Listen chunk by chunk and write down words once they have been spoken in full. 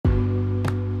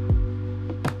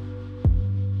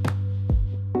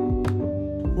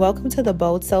Welcome to the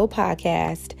Bold Soul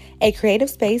Podcast, a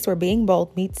creative space where being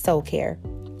bold meets SoulCare.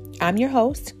 I'm your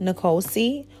host, Nicole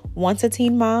C., once a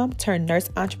teen mom turned nurse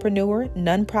entrepreneur,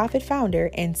 nonprofit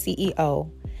founder, and CEO.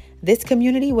 This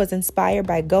community was inspired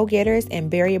by go-getters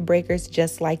and barrier breakers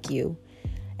just like you.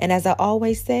 And as I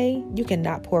always say, you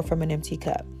cannot pour from an empty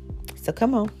cup. So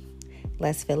come on,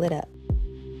 let's fill it up.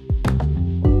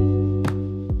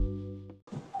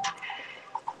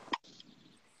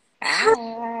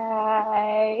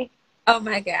 Hi. Oh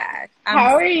my God.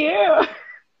 How are you?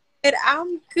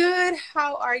 I'm good.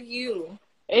 How are you?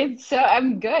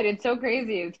 I'm good. It's so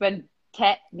crazy. It's been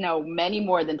many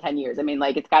more than 10 years. I mean,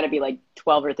 like, it's got to be like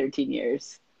 12 or 13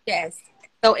 years. Yes.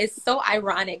 So it's so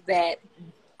ironic that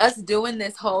us doing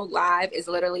this whole live is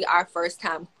literally our first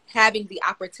time having the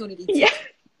opportunity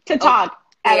to talk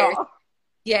at all.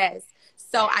 Yes.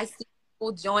 So I see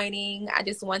people joining. I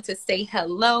just want to say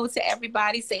hello to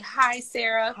everybody. Say hi,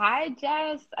 Sarah. Hi,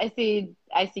 Jess. I see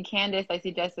Candace. I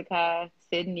see Jessica,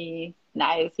 Sydney.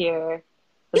 Naya's here.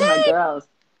 Those are my girls.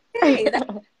 Hey, that's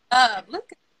love.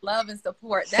 Look at love and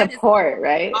support. Support,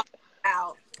 right?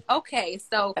 Out. Okay,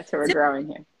 so that's what we're growing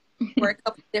here. We're a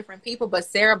couple different people, but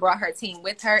Sarah brought her team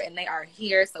with her, and they are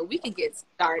here, so we can get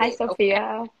started. Hi,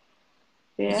 Sophia.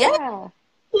 Okay. Yeah.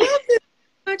 Love this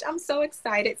much. I'm so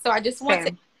excited. So I just want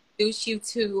to introduce you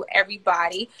to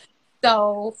everybody.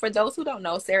 So for those who don't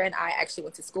know, Sarah and I actually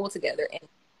went to school together in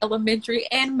elementary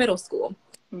and middle school.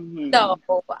 Mm-hmm. So,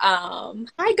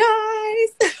 hi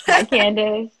guys. Hi,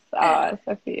 Candace.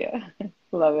 Sophia.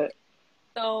 Love it.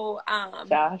 So,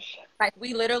 Josh. like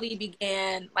we literally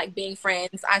began like being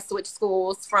friends. I switched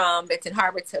schools from Benton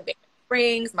Harbor to Benton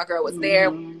Springs. My girl was there,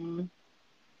 and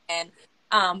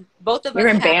both of us were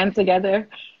in band together.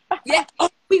 Yeah,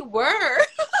 we were.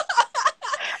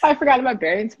 I forgot about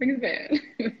Benton Springs band.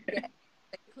 Yeah,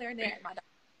 clarinet. My daughter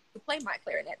play my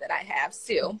clarinet that I have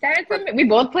too. We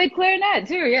both played clarinet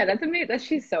too. Yeah, that's amazing.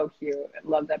 She's so cute. I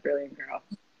love that brilliant girl.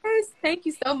 Yes, thank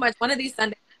you so much. One of these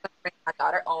Sundays, I'm going to bring my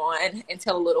daughter on and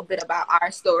tell a little bit about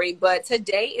our story. But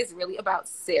today is really about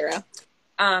Sarah.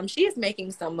 She is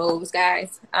making some moves,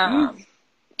 guys. And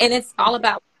it's all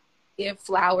about give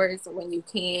flowers when you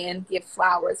can, give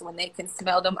flowers when they can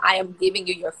smell them. I am giving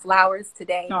you your flowers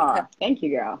today. Oh, thank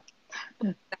you, girl.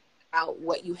 About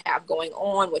what you have going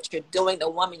on, what you're doing, the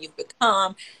woman you've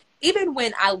become. Even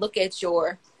when I look at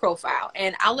your profile,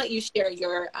 and I'll let you share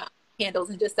your handles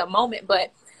in just a moment,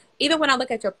 but even when I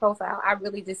look at your profile, I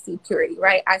really just see purity,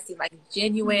 right? I see like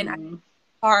genuine, I see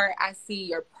heart, I see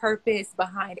your purpose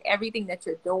behind everything that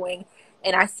you're doing,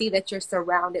 and I see that you're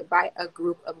surrounded by a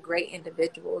group of great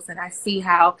individuals, and I see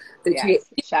how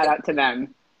shout out to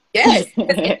them. Yes.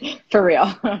 For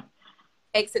real.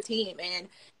 Takes a team, and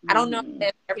I don't know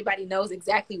if everybody knows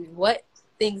exactly what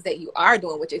things that you are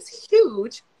doing, which is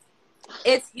huge.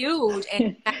 It's huge,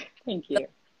 and thank you.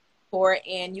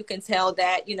 And you can tell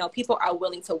that, you know, people are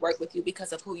willing to work with you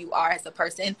because of who you are as a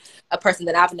person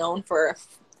that I've known for,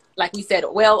 like we said,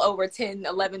 well over 10,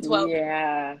 11, 12.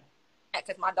 Yeah.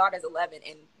 Because my daughter's 11,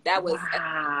 and that was,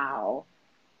 wow.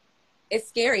 It's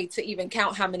scary to even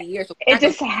count how many years. It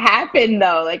just happened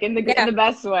though, like in the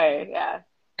best way. Yeah.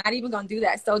 Not even going to do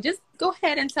that. So just go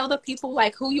ahead and tell the people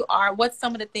like who you are. What's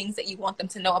some of the things that you want them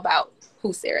to know about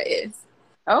who Sarah is?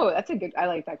 Oh, I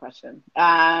like that question.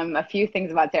 A few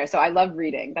things about Sarah. So I love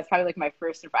reading. That's probably like my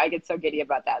first, I get so giddy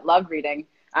about that. Love reading.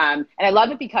 And I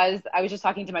love it because I was just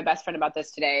talking to my best friend about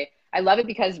this today. I love it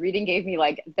because reading gave me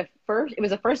like it was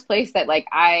the first place that like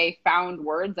I found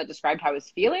words that described how I was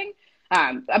feeling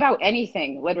about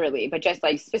anything, literally. But just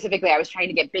like specifically, I was trying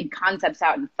to get big concepts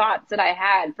out and thoughts that I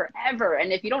had forever.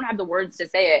 And if you don't have the words to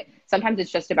say it, sometimes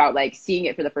it's just about like seeing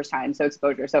it for the first time. So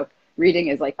exposure. So reading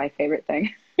is like my favorite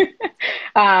thing.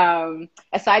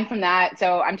 Aside from that,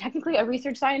 so I'm technically a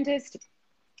research scientist,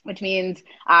 which means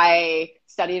I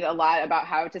studied a lot about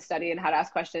how to study and how to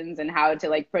ask questions and how to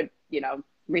like put,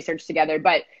 research together.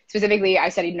 But specifically, I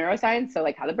studied neuroscience. So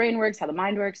like how the brain works, how the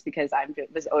mind works, because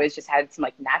was always just had some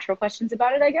like natural questions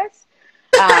about it, I guess.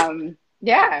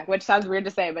 Yeah, which sounds weird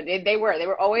to say, but they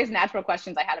were always natural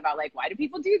questions I had about like, why do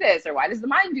people do this? Or why does the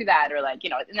mind do that? Or like,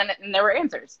 and there were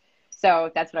answers.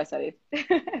 So that's what I studied.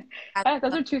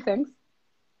 Those are two things.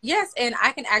 Yes, and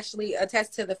I can actually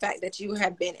attest to the fact that you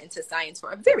have been into science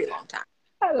for a very long time.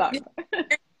 I love it.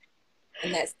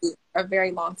 And that's a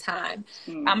very long time.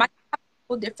 I have a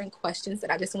couple different questions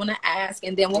that I just want to ask,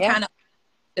 and then we'll kind of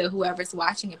to whoever's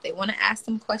watching if they want to ask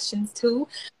some questions too.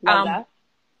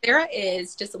 Sarah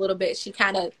is just a little bit, she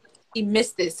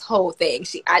missed this whole thing.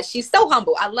 She's so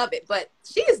humble. I love it, but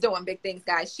she is doing big things,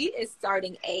 guys. She is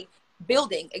starting a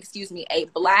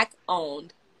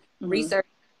Black-owned research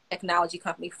technology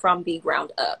company from the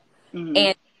ground up. Mm-hmm.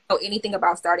 And you know, anything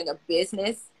about starting a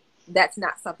business, that's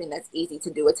not something that's easy to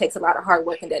do. It takes a lot of hard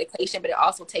work and dedication, but it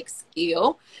also takes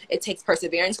skill. It takes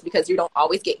perseverance, because you don't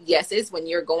always get yeses when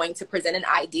you're going to present an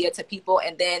idea to people.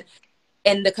 And then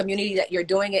in the community that you're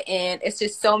doing it in, it's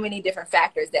just so many different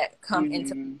factors that come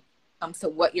into comes to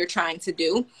what you're trying to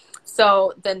do.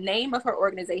 So the name of her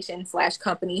organization /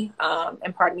 company,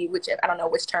 and pardon me, which I don't know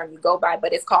which term you go by,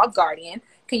 but it's called Guardian.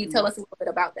 Can you tell us a little bit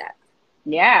about that?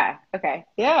 Yeah. Okay.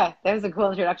 Yeah. That was a cool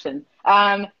introduction. So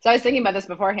I was thinking about this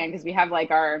beforehand, because we have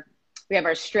our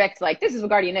strict, like, this is what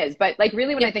Guardian is. But like,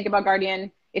 really, when I think about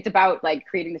Guardian, it's about like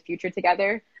creating the future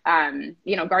together.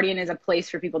 You know, Guardian is a place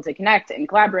for people to connect and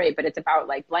collaborate, but it's about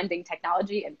like blending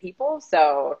technology and people.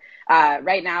 So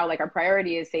right now, like, our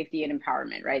priority is safety and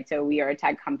empowerment, right? So we are a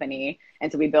tech company,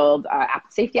 and so we build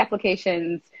safety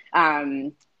applications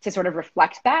to sort of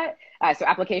reflect that. So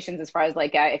applications as far as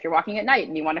like, if you're walking at night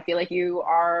and you want to feel like you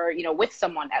are, you know, with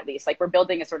someone, at least, like, we're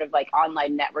building a sort of like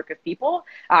online network of people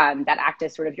that act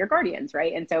as sort of your guardians,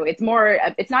 right? And so it's more,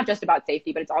 it's not just about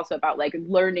safety, but it's also about like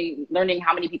learning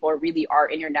how many people really are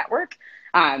in your network,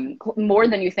 more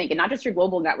than you think, and not just your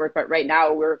global network, but right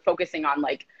now we're focusing on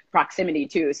like proximity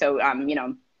too. So, you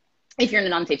know, if you're in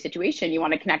an unsafe situation, you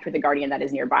want to connect with a guardian that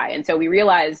is nearby. And so we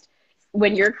realized,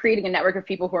 when you're creating a network of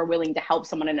people who are willing to help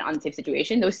someone in an unsafe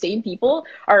situation, those same people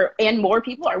and more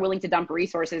people are willing to dump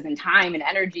resources and time and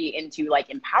energy into like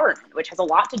empowerment, which has a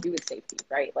lot to do with safety,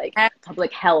 right? Like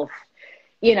public health,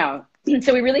 you know.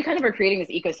 So we really kind of are creating this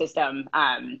ecosystem.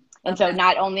 And so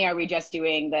not only are we just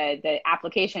doing the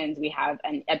applications, we have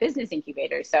a business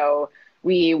incubator. So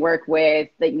we work with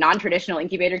like non-traditional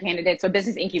incubator candidates. So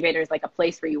business incubator is like a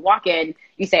place where you walk in,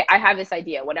 you say, I have this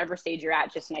idea, whatever stage you're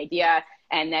at, just an idea.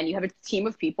 And then you have a team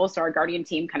of people. So our Guardian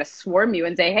team kind of swarm you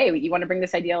and say, hey, you want to bring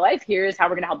this idea to life? Here's how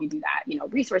we're going to help you do that. You know,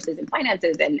 resources and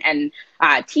finances and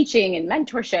teaching and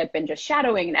mentorship and just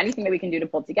shadowing and anything that we can do to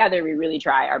pull together. We really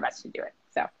try our best to do it.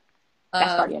 So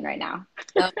that's Guardian right now.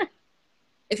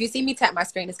 If you see me tap my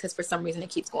screen, it's because for some reason it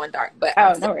keeps going dark. But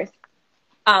no worries.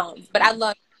 But I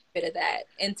love a bit of that,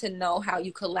 and to know how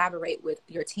you collaborate with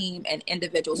your team and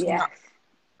individuals who are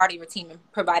part of your team,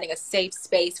 and providing a safe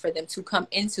space for them to come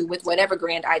into with whatever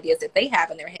grand ideas that they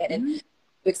have in their head and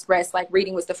express. Like,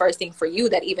 reading was the first thing for you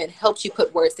that even helps you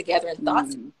put words together and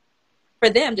thoughts. For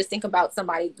them, just think about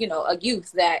somebody, you know, a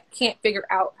youth that can't figure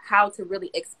out how to really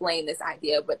explain this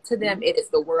idea, but to them it is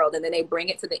the world, and then they bring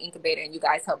it to the incubator and you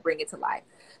guys help bring it to life.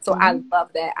 So I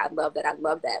love that. I love that. I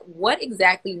love that. What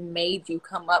exactly made you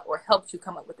come up, or helped you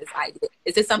come up with this idea?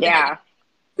 Is this something that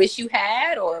you wish you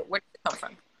had, or where did it come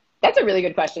from? That's a really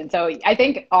good question. So I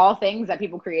think all things that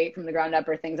people create from the ground up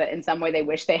are things that in some way they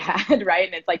wish they had, right?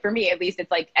 And it's like, for me, at least, it's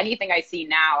like anything I see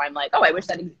now, I'm like, oh, I wish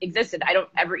that existed. I don't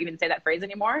ever even say that phrase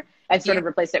anymore. I've sort of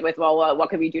replaced it with, well, what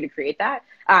could we do to create that?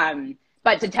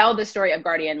 But to tell the story of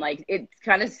Guardian, like, it's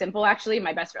kind of simple, actually.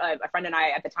 My best a friend and I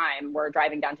at the time were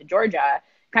driving down to Georgia,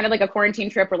 kind of like a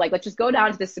quarantine trip. We're like, let's just go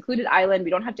down to this secluded island.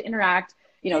 We don't have to interact.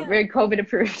 You know, very COVID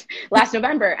approved last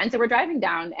November. And so we're driving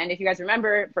down. And if you guys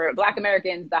remember, for Black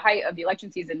Americans, the height of the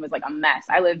election season was like a mess.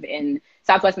 I live in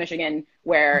Southwest Michigan,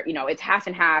 where, you know, it's half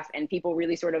and half, and people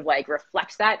really sort of like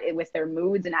reflect that with their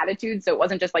moods and attitudes. So it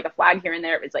wasn't just like a flag here and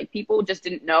there. It was like people just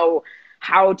didn't know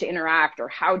how to interact or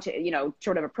how to, you know,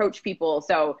 sort of approach people.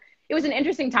 So it was an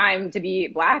interesting time to be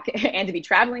Black and to be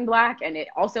traveling Black. And it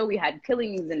also, we had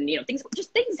killings and, you know, things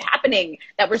happening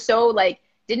that were so like,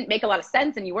 didn't make a lot of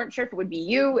sense, and you weren't sure if it would be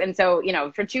you. And so, you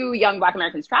know, for two young Black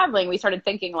Americans traveling, we started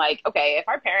thinking like, okay,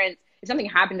 if something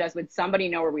happened to us, would somebody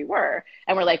know where we were?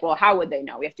 And we're like, well, how would they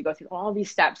know? We have to go through all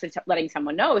these steps of letting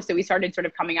someone know. So we started sort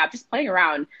of coming up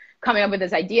with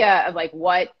this idea of like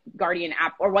what Guardian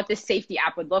app or what this safety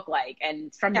app would look like.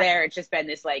 And from there, it's just been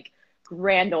this like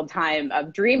grand old time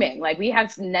of dreaming. Like, we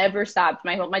have never stopped.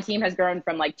 My team has grown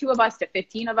from like 2 of us to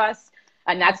 15 of us.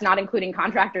 And that's not including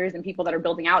contractors and people that are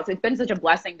building out. So it's been such a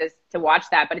blessing to watch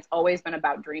that, but it's always been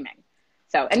about dreaming.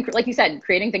 So, and like you said,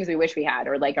 creating things we wish we had,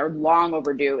 or like are long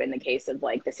overdue in the case of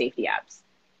like the safety apps.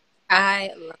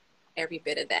 I love every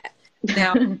bit of that.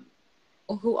 Now,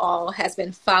 who all has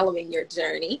been following your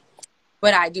journey,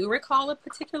 but I do recall a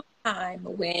particular time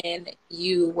when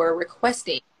you were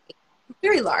requesting a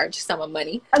very large sum of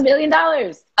money. $1 million.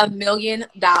 $1 million.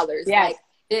 Yes. Like,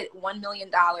 $1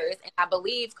 million, and I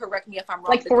believe, correct me if I'm wrong,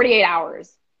 like 48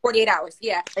 hours. 48 hours,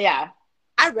 yeah.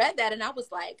 I read that and I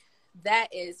was like, that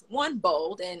is one,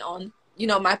 bold, and on, you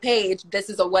know, my page, this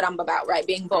is what I'm about, right?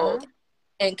 Being bold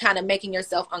and kind of making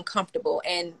yourself uncomfortable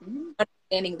and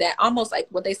understanding that, almost like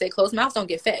what they say, closed mouths don't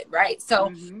get fed, right?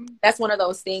 So that's one of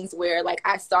those things where, like,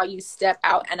 I saw you step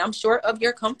out, and I'm sure of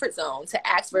your comfort zone, to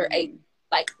ask for a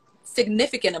like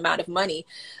significant amount of money.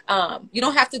 You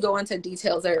don't have to go into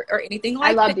details or anything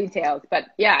like I love that. details, but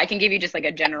yeah, I can give you just like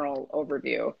a general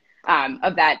overview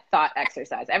of that thought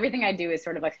exercise. Everything I do is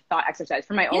sort of like a thought exercise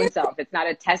for my Yeah. own self. It's not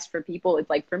a test for people. It's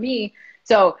like for me.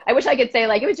 So I wish I could say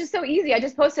like, it was just so easy. I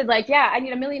just posted like, yeah, I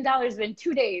need $1 million in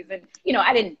 2 days. And you know,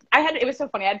 it was so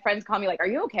funny. I had friends call me like, are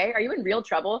you okay? Are you in real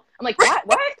trouble? I'm like, what?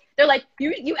 They're like,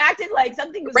 you acted like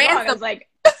something was wrong. I was like,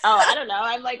 oh, I don't know.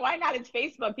 I'm like, why not? It's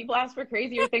Facebook. People ask for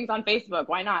crazier things on Facebook.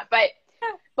 Why not?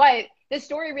 But the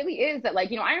story really is that,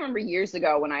 like, you know, I remember years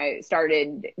ago when I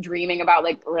started dreaming about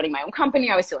like running my own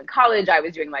company. I was still in college. I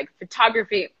was doing like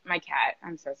photography. My cat,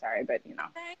 I'm so sorry, but you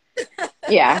know,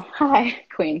 yeah. Hi,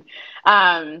 Queen.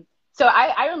 So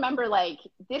I remember like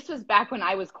this was back when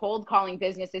I was cold calling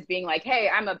businesses being like, hey,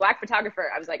 I'm a Black photographer.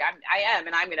 I was like, I am,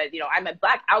 and I'm gonna, you know, I'm a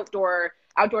Black outdoor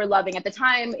loving at the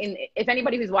time. If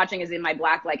anybody who's watching is in my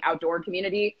Black like outdoor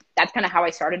community, that's kind of how I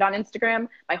started on Instagram.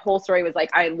 My whole story was like,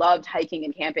 I loved hiking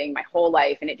and camping my whole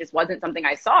life, and it just wasn't something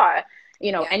I saw,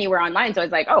 you know, anywhere online. So I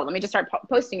was like, oh, let me just start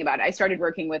posting about it. I started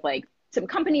working with like some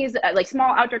companies, like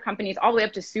small outdoor companies, all the way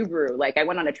up to Subaru. Like I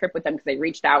went on a trip with them because they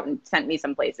reached out and sent me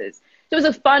some places. So it was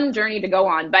a fun journey to go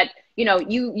on. But, you know,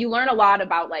 you learn a lot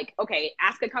about like, okay,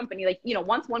 ask a company, like, you know,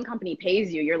 once one company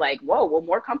pays you, you're like, whoa, will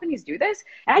more companies do this?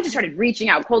 And I just started reaching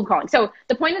out, cold calling. So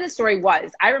the point of the story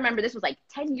was, I remember this was like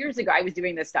 10 years ago, I was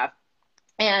doing this stuff.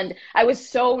 And I was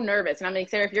so nervous. And I'm like,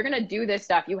 Sarah, if you're going to do this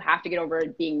stuff, you have to get over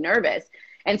being nervous.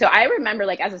 And so I remember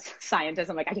like as a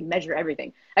scientist, I'm like, I can measure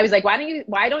everything. I was like,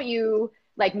 why don't you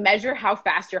like measure how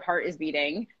fast your heart is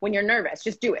beating when you're nervous?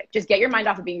 Just do it. Just get your mind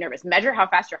off of being nervous. Measure how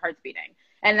fast your heart's beating.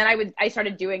 And then I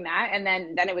started doing that. And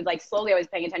then it was like slowly I was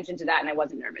paying attention to that and I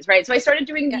wasn't nervous. Right. So I started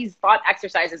doing these thought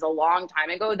exercises a long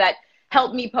time ago that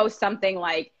helped me post something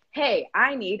like, hey,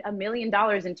 I need $1 million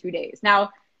in 2 days. Now,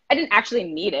 I didn't actually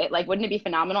need it. Like, wouldn't it be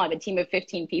phenomenal? I have a team of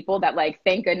 15 people that like,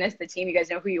 thank goodness the team, you guys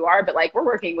know who you are, but like, we're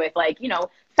working with like, you know,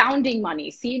 founding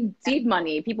money, seed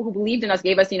money, people who believed in us,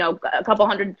 gave us, you know, a couple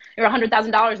hundred or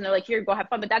 $100,000 and they're like, here, go have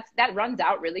fun. But that runs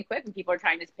out really quick and people are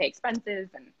trying to pay expenses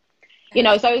and, you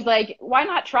know, so I was like, why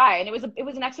not try? And it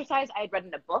was an exercise I had read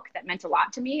in a book that meant a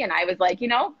lot to me. And I was like, you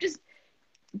know, just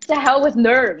to hell with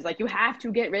nerves. Like you have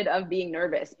to get rid of being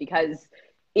nervous because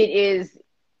it is,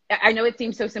 I know it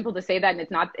seems so simple to say that, and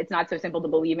it's not so simple to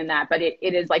believe in that, but it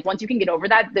is like, once you can get over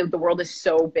that, the world is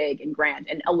so big and grand.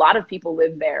 And a lot of people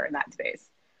live there in that space.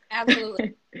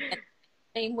 Absolutely.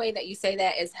 Same way that you say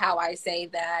that is how I say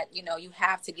that, you know, you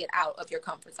have to get out of your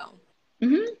comfort zone.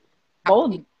 Mm-hmm.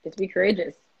 Bold. Just be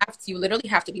courageous. You literally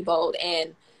have to be bold,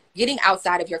 and getting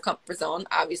outside of your comfort zone,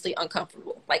 obviously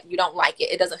uncomfortable. Like you don't like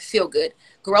it. It doesn't feel good.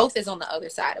 Growth is on the other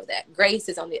side of that. Grace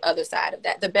is on the other side of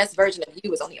that. The best version of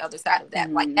you is on the other side of that.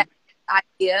 Mm-hmm. Like that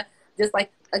idea, just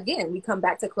like, again, we come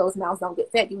back to closed mouths don't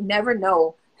get fed. You never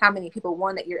know how many people,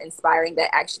 one, that you're inspiring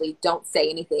that actually don't say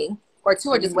anything, or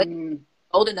two, are just waiting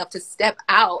old enough to step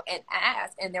out and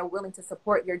ask, and they're willing to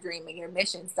support your dream and your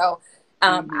mission. So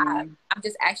I'm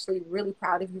just actually really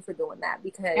proud of you for doing that,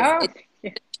 because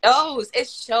it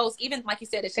shows, even like you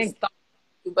said, it's just thought,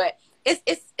 but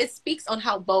it speaks on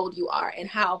how bold you are and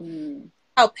how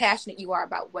passionate you are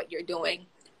about what you're doing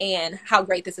and how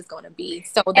great this is going to be.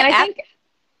 So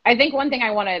I think one thing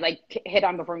I want to like hit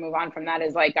on before we move on from that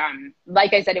is like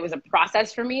I said, it was a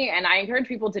process for me, and I encourage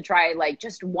people to try like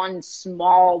just one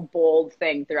small bold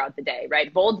thing throughout the day,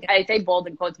 right? Bold. I say bold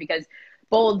in quotes because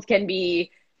bold can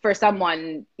be, for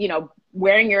someone, you know,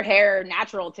 wearing your hair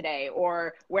natural today,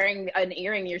 or wearing an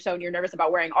earring you're nervous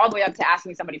about wearing, all the way up to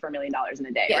asking somebody for $1 million in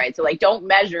a day, right? So like, don't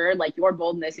measure like your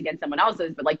boldness against someone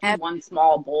else's, but like do one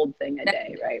small bold thing a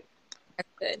day, right? That's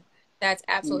good. That's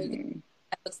absolutely good.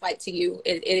 That looks like to you.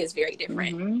 It is very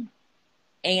different.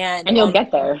 And you'll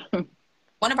get there.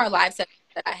 One of our live sessions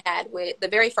that I had with the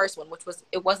very first one,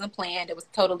 it wasn't planned. It was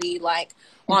totally like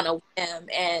on a whim.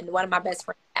 And one of my best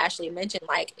friends, Ashley, mentioned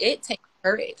like, it takes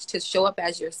courage to show up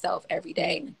as yourself every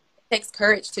day. It takes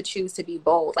courage to choose to be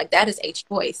bold. Like that is a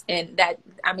choice. And that,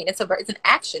 I mean, it's an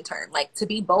action term. Like to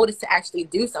be bold is to actually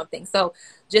do something. So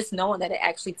just knowing that it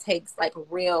actually takes like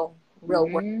real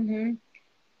work and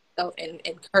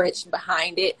courage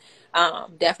behind it.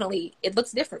 Definitely it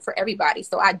looks different for everybody.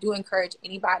 So I do encourage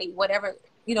anybody, whatever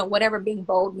being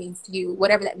bold means to you,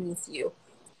 whatever that means to you,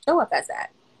 show up as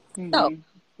that. So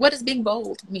what does being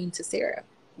bold mean to Sarah?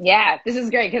 Yeah, this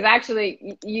is great because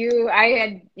actually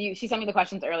she sent me the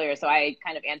questions earlier, so I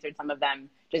kind of answered some of them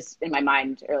just in my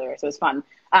mind earlier, so it was fun.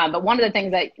 But one of the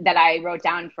things that I wrote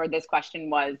down for this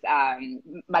question was one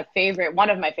of my favorite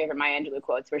Maya Angelou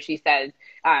quotes, where she says,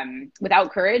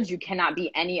 without courage, you cannot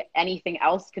be anything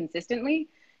else consistently.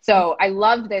 So I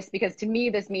love this because to me,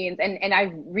 this means, and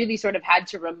I've really sort of had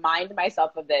to remind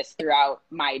myself of this throughout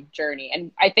my journey.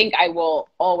 And I think I will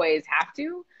always have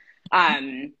to,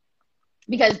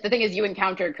 because the thing is, you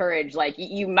encounter courage. Like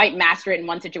you might master it in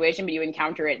one situation, but you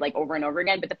encounter it like over and over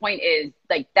again. But the point is,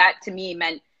 like, that to me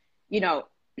meant, you know,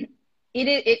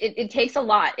 it takes a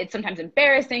lot. It's sometimes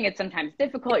embarrassing. It's sometimes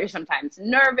difficult. You're sometimes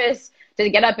nervous to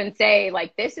get up and say,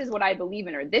 like, this is what I believe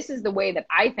in, or this is the way that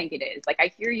I think it is. Like,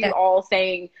 I hear you all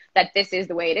saying that this is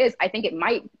the way it is. I think it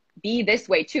might be this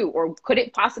way too, or could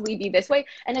it possibly be this way?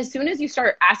 And as soon as you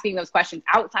start asking those questions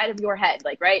outside of your head,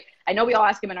 like, right, I know we all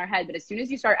ask them in our head, but as soon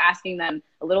as you start asking them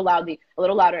a little loudly, a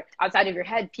little louder outside of your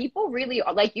head, people really,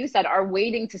 like you said, are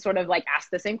waiting to sort of like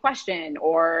ask the same question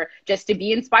or just to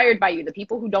be inspired by you. The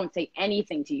people who don't say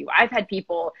anything to you. I've had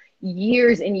people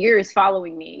years and years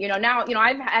following me, now,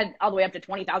 I've had all the way up to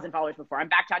 20,000 followers before. I'm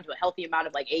back down to a healthy amount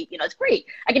of like 8, it's great.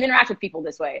 I can interact with people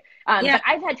this way. But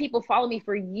I've had people follow me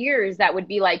for years that would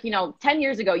be like, 10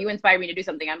 years ago, you inspired me to do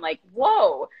something. I'm like,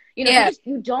 whoa, you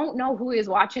don't know who is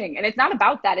watching. And it's not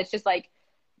about that. It's just like,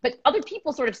 but other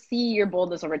people sort of see your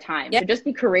boldness over time. So just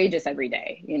be courageous every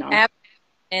day,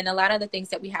 And a lot of the things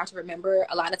that we have to remember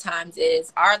a lot of times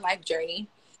is our life journey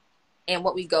and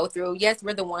what we go through. Yes,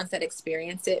 we're the ones that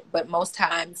experience it, but most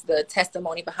times the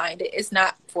testimony behind it is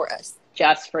not for us.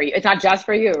 Just for you. It's not just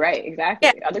for you, right?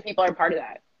 Exactly. Yeah. Other people are part of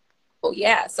that. Oh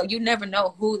yeah. So you never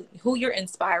know who you're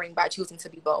inspiring by choosing to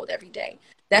be bold every day.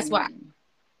 That's why I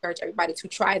encourage everybody to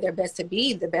try their best to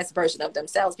be the best version of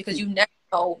themselves, because you never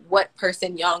know what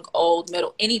person, young, old,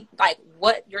 middle,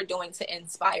 what you're doing to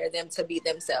inspire them to be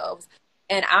themselves.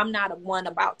 And I'm not one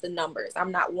about the numbers.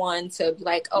 I'm not one to be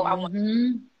like, oh, I want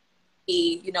to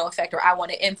be, effect, or I want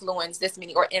to influence this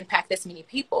many or impact this many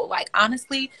people. Like,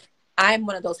 honestly, I'm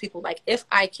one of those people, like, if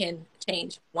I can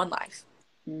change one life,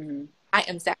 I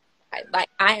am satisfied. Like,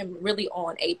 I am really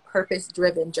on a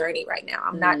purpose-driven journey right now.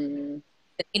 I'm not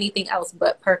anything else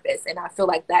but purpose. And I feel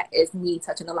like that is me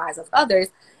touching the lives of others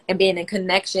and being in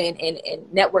connection and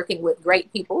networking with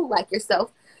great people like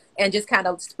yourself, and just kind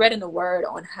of spreading the word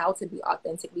on how to be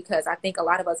authentic, because I think a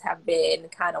lot of us have been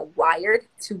kind of wired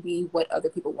to be what other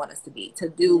people want us to be, to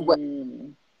do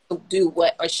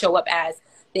what, or show up as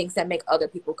things that make other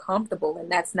people comfortable. And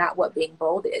that's not what being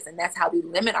bold is. And that's how we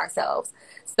limit ourselves.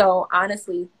 So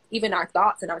honestly, even our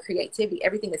thoughts and our creativity,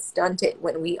 everything is stunted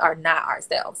when we are not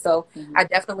ourselves. So I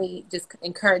definitely just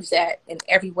encourage that in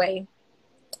every way,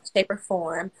 shape, or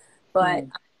form. But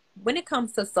when it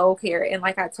comes to soul care, and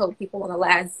like I told people on the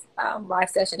last live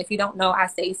session, if you don't know, I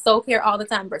say soul care all the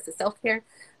time versus self-care,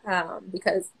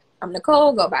 because I'm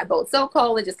Nicole, go by both. So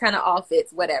Cole, it just kind of all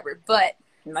fits, whatever. But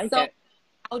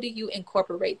how do you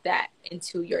incorporate that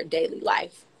into your daily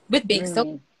life with being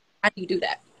so? How do you do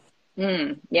that?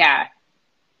 Yeah.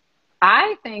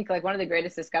 I think like one of the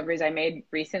greatest discoveries I made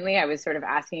recently, I was sort of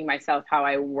asking myself how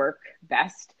I work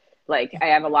best. Like, I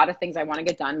have a lot of things I want to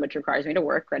get done, which requires me to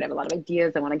work, right? I have a lot of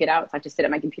ideas I want to get out. So I just sit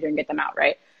at my computer and get them out,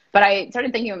 right? But I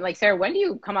started thinking, like, Sarah, when do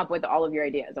you come up with all of your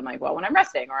ideas? I'm like, well, when I'm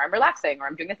resting, or I'm relaxing, or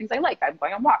I'm doing the things I like. I'm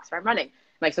going on walks, or I'm running. I'm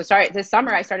like, so this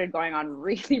summer I started going on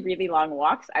really, really long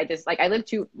walks. I just like, I live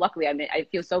luckily, I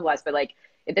feel so blessed, but like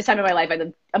at this time of my life, I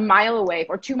live a mile away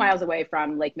or 2 miles away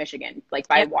from Lake Michigan, like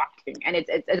by walking. And it's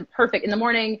perfect in the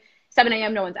morning, 7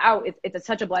 a.m. No one's out. It's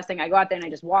such a blessing. I go out there and I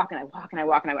just walk and I walk and I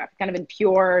walk and I walk, kind of in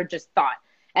pure just thought.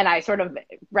 And I sort of,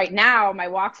 right now, my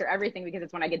walks are everything, because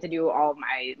it's when I get to do all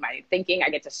my thinking. I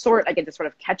get to sort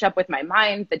of catch up with my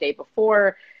mind the day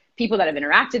before, people that have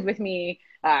interacted with me.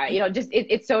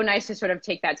 It's so nice to sort of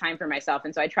take that time for myself.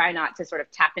 And so I try not to sort of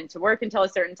tap into work until a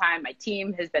certain time. My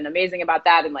team has been amazing about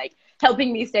that and like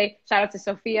helping me stay. Shout out to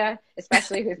Sophia,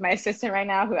 especially, who's my assistant right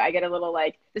now, who I get a little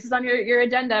like, this is on your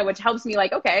agenda, which helps me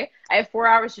like, okay, I have 4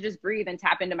 hours to just breathe and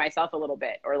tap into myself a little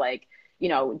bit. Or like,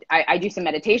 I do some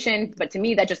meditation, but to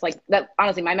me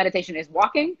honestly, my meditation is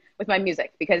walking with my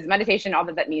music, because meditation, all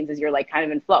that means is you're like kind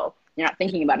of in flow. You're not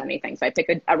thinking about anything. So I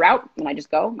pick a route and I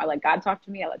just go. I let God talk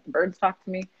to me. I let the birds talk to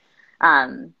me.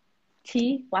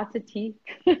 Tea, lots of tea.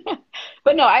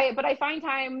 But I find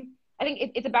time. I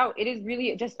think it is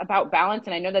really just about balance.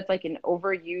 And I know that's like an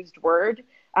overused word.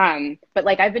 But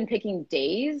like I've been picking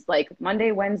days, like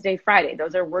Monday, Wednesday, Friday.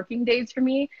 Those are working days for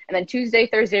me. And then Tuesday,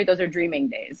 Thursday, those are dreaming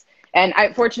days. And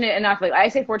I'm fortunate enough, like I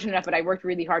say fortunate enough, but I worked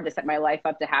really hard to set my life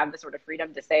up to have the sort of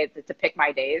freedom to say, to pick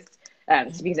my days,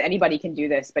 because anybody can do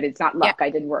this, but it's not luck. I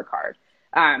did work hard.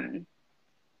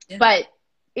 But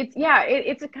it's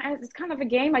kind of a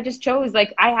game. I just chose,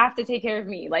 like, I have to take care of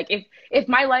me. Like if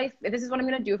my life, if this is what I'm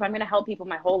going to do, if I'm going to help people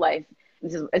my whole life,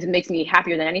 it makes me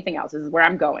happier than anything else. This is where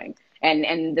I'm going.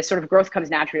 and the sort of growth comes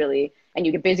naturally, and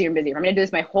you get busier and busier. If I'm going to do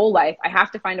this my whole life, I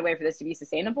have to find a way for this to be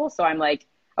sustainable. So I'm like,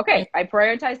 okay, I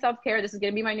prioritize self-care. This is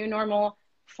going to be my new normal.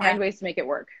 Find ways to make it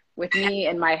work with me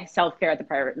and my self-care at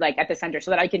the center,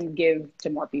 so that I can give to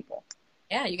more people.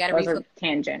 Yeah, you got to refill.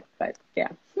 Tangent, but yeah.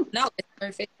 No, it's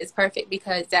perfect. It's perfect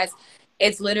because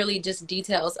it's literally just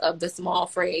details of the small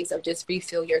phrase of just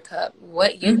refill your cup.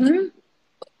 What you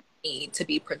need to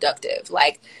be productive.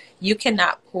 Like, you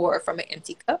cannot pour from an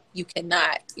empty cup. You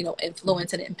cannot,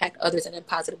 influence and impact others in a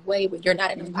positive way when you're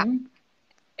not in a positive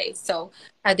space. So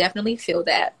I definitely feel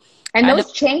that. And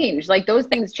those change, like those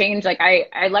things change. Like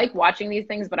I like watching these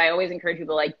things, but I always encourage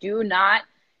people, like, do not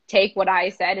take what I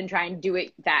said and try and do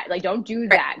it that. Like, don't do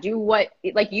that. Do what,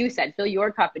 like you said, fill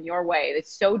your cup in your way.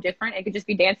 It's so different. It could just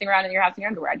be dancing around in your house in your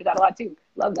underwear. I do that a lot too.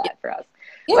 Love that for us.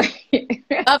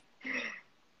 Yeah.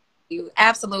 You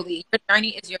absolutely. Your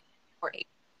journey is your story.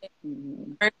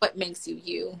 Learn what makes you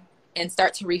you, and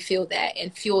start to refill that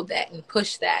and fuel that and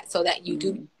push that so that you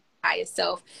do highest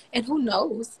self. And who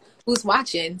knows who's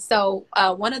watching. So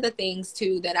one of the things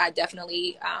too that I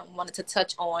definitely wanted to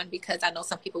touch on, because I know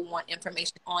some people want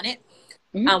information on it,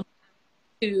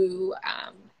 to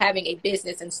having a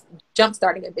business and jump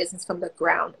starting a business from the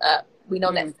ground up. We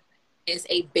know that is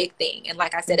a big thing. And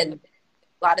like I said, a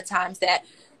lot of times that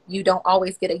you don't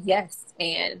always get a yes,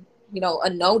 and a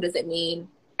no doesn't mean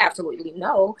absolutely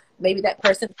no. Maybe that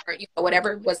person or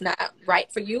whatever was not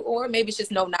right for you, or maybe it's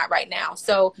just no, not right now.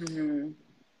 So can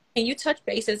you touch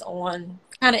bases on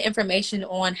kind of information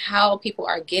on how people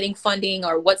are getting funding,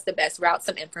 or what's the best route,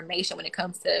 some information when it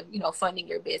comes to funding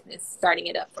your business, starting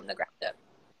it up from the ground up?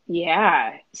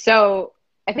 Yeah. So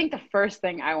I think the first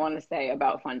thing I want to say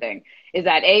about funding is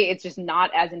that it's just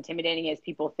not as intimidating as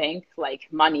people think. Like,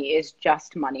 money is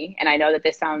just money. And I know that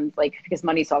this sounds like, because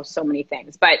money solves so many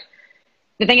things, but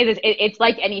the thing is, it's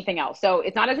like anything else. So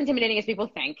it's not as intimidating as people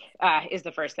think, is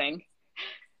the first thing.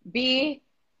 B,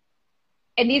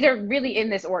 and these are really in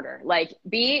this order. Like,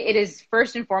 B, it is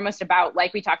first and foremost about,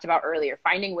 like we talked about earlier,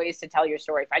 finding ways to tell your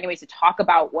story, finding ways to talk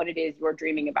about what it is you're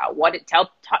dreaming about,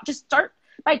 just start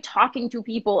by talking to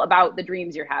people about the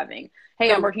dreams you're having.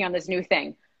 Hey, I'm working on this new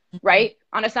thing, right?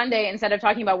 On a Sunday, instead of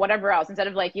talking about whatever else, instead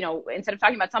of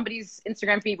talking about somebody's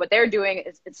Instagram feed, what they're doing,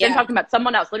 instead of talking about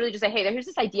someone else, literally just say, hey, here's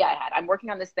this idea I had. I'm working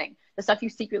on this thing. The stuff you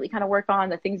secretly kind of work on,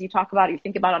 the things you talk about, you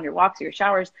think about on your walks or your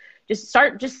showers, just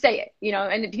say it,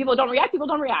 and if people don't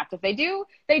react, If they do,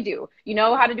 they do. You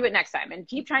know how to do it next time, and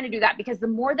keep trying to do that, because the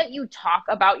more that you talk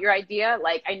about your idea,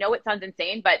 like, I know it sounds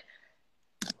insane, but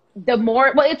the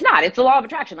more, well, it's the law of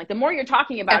attraction. Like, the more you're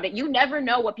talking about it, you never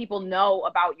know what people know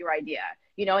about your idea,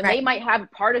 and they might have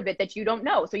part of it that you don't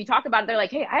know. So you talk about it, they're like,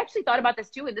 hey, I actually thought about this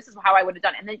too, and this is how I would have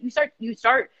done it. And then you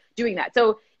start doing that.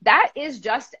 So that is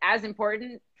just as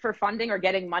important for funding or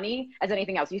getting money as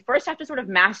anything else. You first have to sort of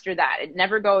master that. It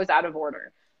never goes out of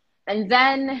order. And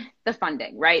then the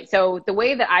funding, right? So the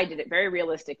way that I did it, very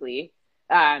realistically,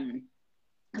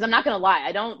 because I'm not going to lie,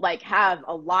 I don't have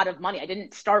a lot of money. I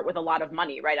didn't start with a lot of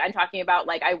money, right? I'm talking about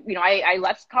I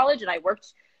left college and I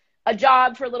worked a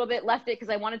job for a little bit, left it because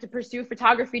I wanted to pursue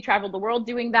photography, traveled the world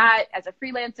doing that as a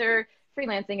freelancer.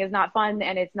 Freelancing is not fun,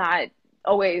 and it's not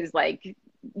always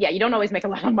you don't always make a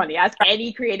lot of money. Ask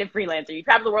any creative freelancer. You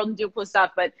travel the world and do cool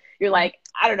stuff, but you're like,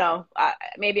 I don't know,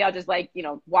 maybe I'll just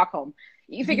walk home.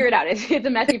 You figure it out. It's a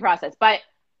messy process, but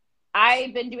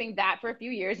I've been doing that for a few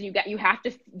years, and you have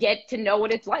to get to know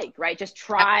what it's like, right? Just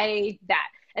try that.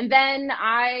 And then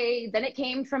it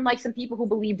came from some people who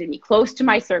believed in me, close to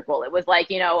my circle. It was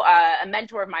a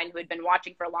mentor of mine who had been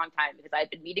watching for a long time, because I had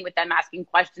been meeting with them, asking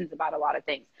questions about a lot of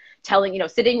things,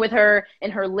 sitting with her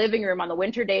in her living room on the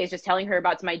winter days, just telling her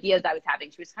about some ideas I was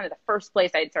having. She was kind of the first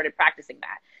place I had started practicing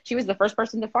that. She was the first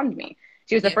person to fund me.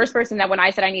 She was the first person that, when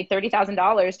I said I need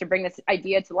 $30,000 to bring this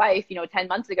idea to life, 10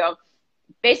 months ago,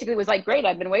 basically was like, great,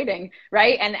 I've been waiting,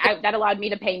 right? And that allowed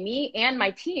me to pay me and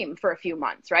my team for a few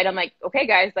months, right? I'm like, okay,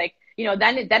 guys,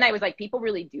 then I was like, people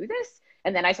really do this?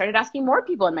 And then I started asking more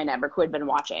people in my network who had been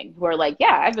watching, who are like,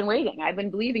 yeah, I've been waiting. I've been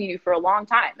believing in you for a long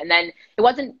time. And then it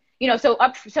wasn't,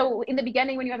 so in the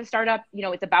beginning, when you have a startup,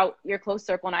 it's about your close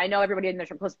circle. And I know everybody in their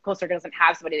close circle doesn't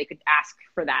have somebody they could ask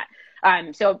for that.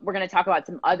 So we're going to talk about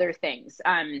some other things.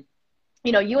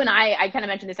 You and I kind of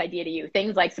mentioned this idea to you,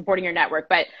 things like supporting your network,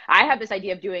 but I have this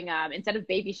idea of doing, instead of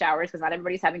baby showers, because not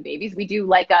everybody's having babies, we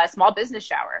do a small business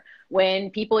shower.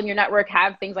 When people in your network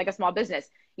have things like a small business,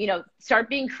 start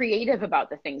being creative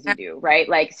about the things you do,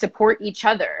 right? Support each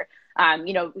other,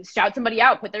 shout somebody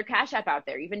out, put their Cash App out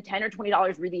there. Even $10 or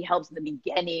 $20 really helps in the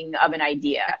beginning of an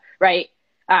idea, right?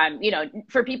 you know,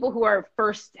 for people who are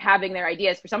first having their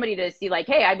ideas, for somebody to see like,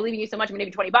 hey, I believe in you so much, I'm gonna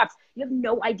give you $20. You have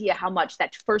no idea how much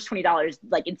that first $20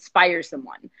 like inspires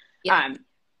someone. Yeah.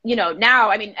 You know,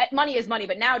 now, I mean, money is money,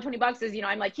 but now $20 is, you know,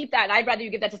 I'm like, keep that. And I'd rather you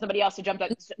give that to somebody else to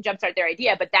jumpstart their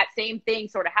idea. But that same thing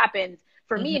sort of happens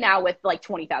for me now with like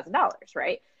 $20,000,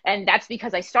 right? And that's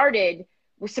because I started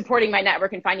with supporting my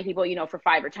network and finding people, you know, for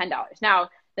 $5 or $10.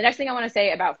 Now, the next thing I want to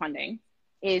say about funding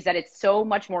is that it's so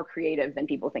much more creative than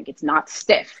people think. It's not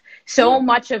stiff. So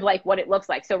much of like what it looks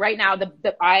like. So right now,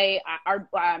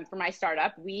 for my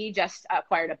startup, we just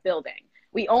acquired a building.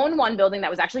 We own one building that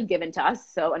was actually given to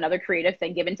us. So another creative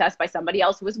thing given to us by somebody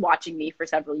else who was watching me for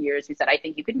several years, who said, I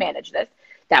think you could manage this.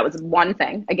 That was one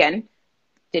thing. Again,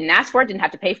 didn't ask for it, didn't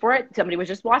have to pay for it. Somebody was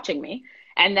just watching me.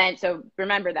 And then, so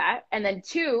remember that. And then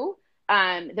two,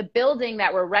 the building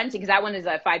that we're renting, because that one is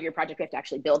a 5-year project we have to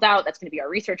actually build out. That's going to be our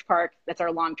research park. That's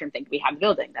our long-term thing. We have the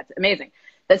building. That's amazing.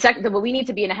 The second, but we need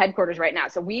to be in a headquarters right now.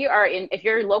 So we are in, if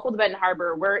you're local to Benton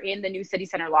Harbor, we're in the new City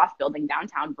Center Loft building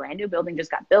downtown, brand new building,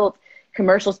 just got built,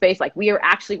 commercial space. Like we are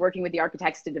actually working with the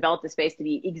architects to develop the space to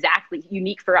be exactly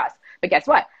unique for us. But guess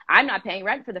what? I'm not paying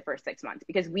rent for the first 6 months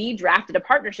because we drafted a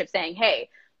partnership saying, hey,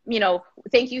 you know,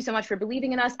 thank you so much for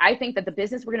believing in us. I think that the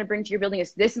business we're going to bring to your building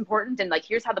is this important. And like,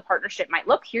 here's how the partnership might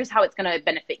look. Here's how it's going to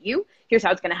benefit you. Here's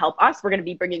how it's going to help us. We're going to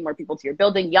be bringing more people to your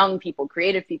building, young people,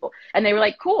 creative people. And they were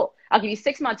like, cool, I'll give you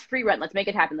 6 months free rent. Let's make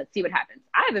it happen. Let's see what happens.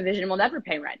 I have a vision. We'll never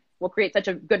pay rent. We'll create such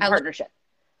a good partnership.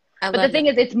 But the thing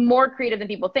is, it's more creative than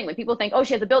people think. When people think, oh,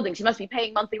 she has a building, she must be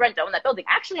paying monthly rent to own that building.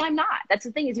 Actually, I'm not. That's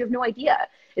the thing, is you have no idea,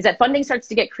 is that funding starts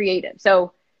to get creative.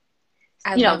 So,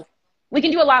 you know, we can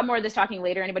do a lot more of this talking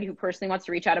later. Anybody who personally wants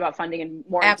to reach out about funding in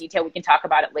more in detail, we can talk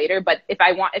about it later. But if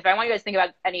I want you guys to think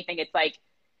about anything, it's like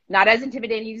not as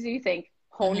intimidating as you think.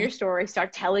 Hone your story,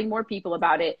 start telling more people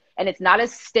about it. And it's not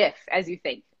as stiff as you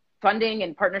think. Funding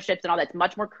and partnerships and all that's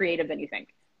much more creative than you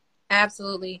think.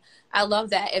 Absolutely. I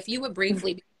love that. If you would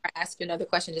briefly, before I ask you another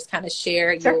question, just kind of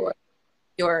share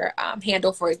your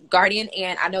handle for Guardian.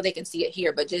 And I know they can see it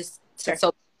here, but just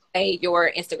so say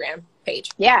your Instagram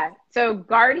page. Yeah. So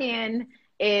Guardian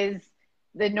is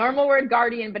the normal word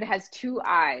guardian, but it has 2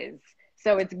 I's.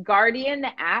 So it's Guardian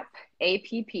app,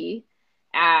 APP.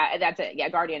 That's it. Yeah.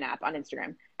 Guardian app on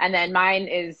Instagram. And then mine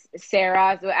is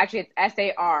Sarah. So actually it's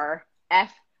SARFORRE.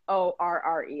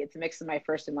 It's a mix of my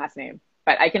first and last name,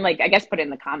 but I can I guess put it in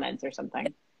the comments or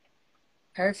something.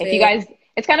 Perfect. If you guys,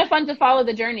 it's kind of fun to follow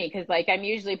the journey because I'm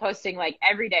usually posting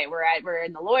every day. We're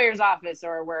in the lawyer's office,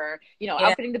 or we're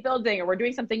outfitting the building, or we're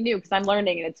doing something new because I'm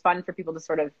learning, and it's fun for people to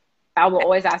sort of. I will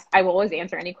always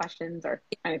answer any questions or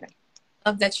anything. I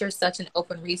love that you're such an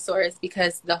open resource,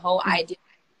 because the whole idea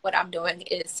of what I'm doing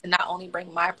is to not only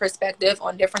bring my perspective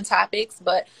on different topics,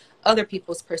 but other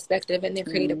people's perspective and their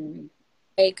creative.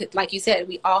 Like you said,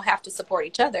 we all have to support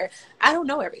each other. I don't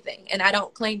know everything, and I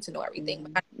don't claim to know everything.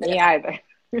 But me either.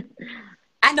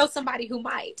 I know somebody who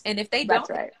might, and if they don't,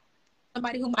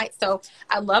 somebody who might. So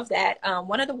I love that.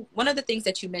 One of the things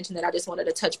that you mentioned that I just wanted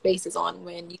to touch bases on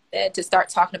when you said to start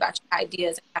talking about your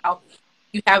ideas and how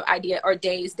you have idea or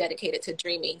days dedicated to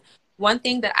dreaming. One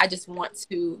thing that I just want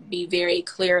to be very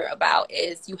clear about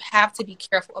is you have to be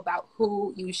careful about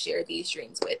who you share these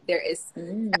dreams with. There is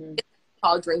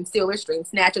called dream stealers, dream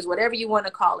snatchers, whatever you want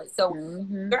to call it. So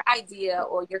your idea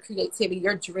or your creativity,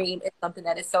 your dream is something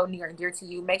that is so near and dear to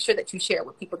you. Make sure that you share it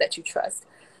with people that you trust,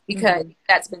 because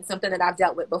that's been something that I've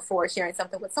dealt with before, sharing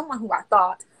something with someone who I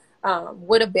thought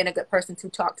would have been a good person to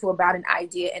talk to about an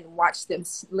idea and watch them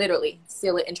literally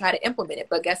steal it and try to implement it.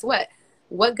 But guess what?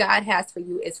 What God has for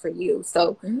you is for you.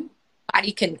 So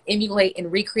nobody can emulate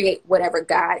and recreate whatever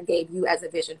God gave you as a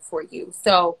vision for you.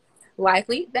 So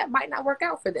likely that might not work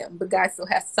out for them, but God still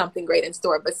has something great in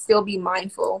store. But still be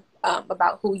mindful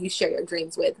about who you share your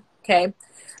dreams with. Okay.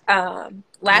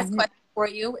 Last question for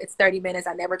you. It's 30 minutes.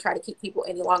 I never try to keep people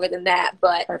any longer than that,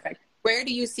 but perfect. Where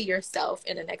do you see yourself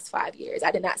in the next 5 years?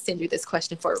 I did not send you this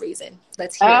question for a reason.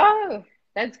 Let's hear it. Oh,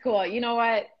 that's cool. You know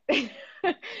what?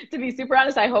 To be super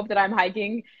honest, I hope that I'm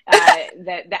hiking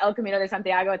the El Camino de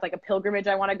Santiago. It's like a pilgrimage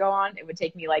I want to go on. It would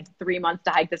take me 3 months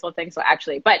to hike this whole thing. So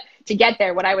actually, but to get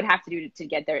there, what I would have to do to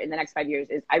get there in the next 5 years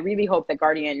is I really hope that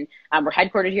Guardian, we're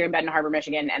headquartered here in Benton Harbor,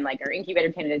 Michigan, and our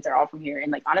incubator candidates are all from here.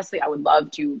 And honestly, I would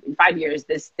love to, in 5 years,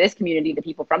 this community, the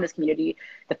people from this community,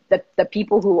 the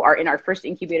people who are in our first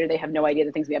incubator, they have no idea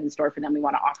the things we have in store for them. We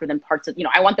want to offer them parts of,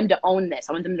 I want them to own this.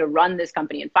 I want them to run this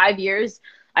company in 5 years.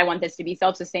 I want this to be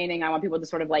self-sustaining. I want people to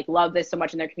sort of love this so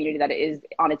much in their community that it is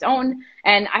on its own.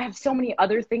 And I have so many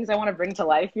other things I want to bring to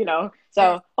life,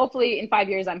 So hopefully in 5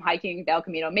 years, I'm hiking the El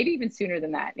Camino, maybe even sooner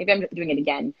than that. Maybe I'm doing it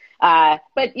again.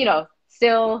 But,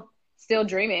 still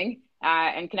dreaming.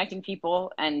 and connecting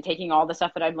people and taking all the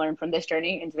stuff that I've learned from this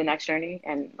journey into the next journey.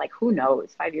 And like, who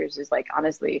knows? 5 years is like,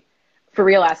 honestly, for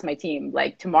real, ask my team.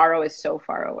 Like, tomorrow is so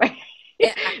far away.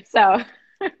 Yeah. So.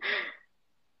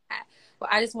 Well,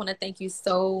 I just want to thank you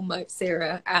so much,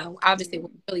 Sarah. Obviously,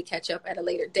 we'll really catch up at a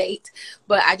later date,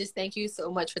 but I just thank you so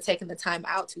much for taking the time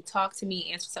out to talk to me,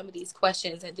 answer some of these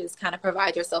questions, and just kind of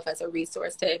provide yourself as a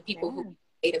resource to people who are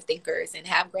creative thinkers and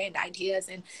have grand ideas,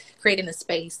 and creating a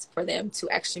space for them to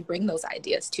actually bring those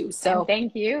ideas to. So and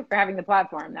thank you for having the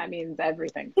platform. That means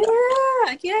everything.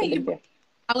 Yeah. You brought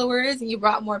followers and you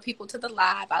brought more people to the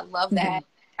live. I love that.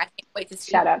 I can't wait to see.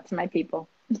 Shout out to my people.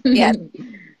 Yeah.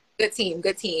 Good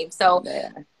team. So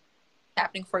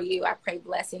happening for you. I pray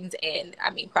blessings and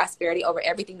prosperity over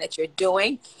everything that you're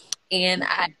doing. And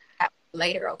I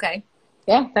later, okay?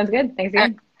 Yeah, sounds good. Thanks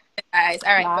again. All right, guys.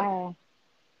 All right. Bye.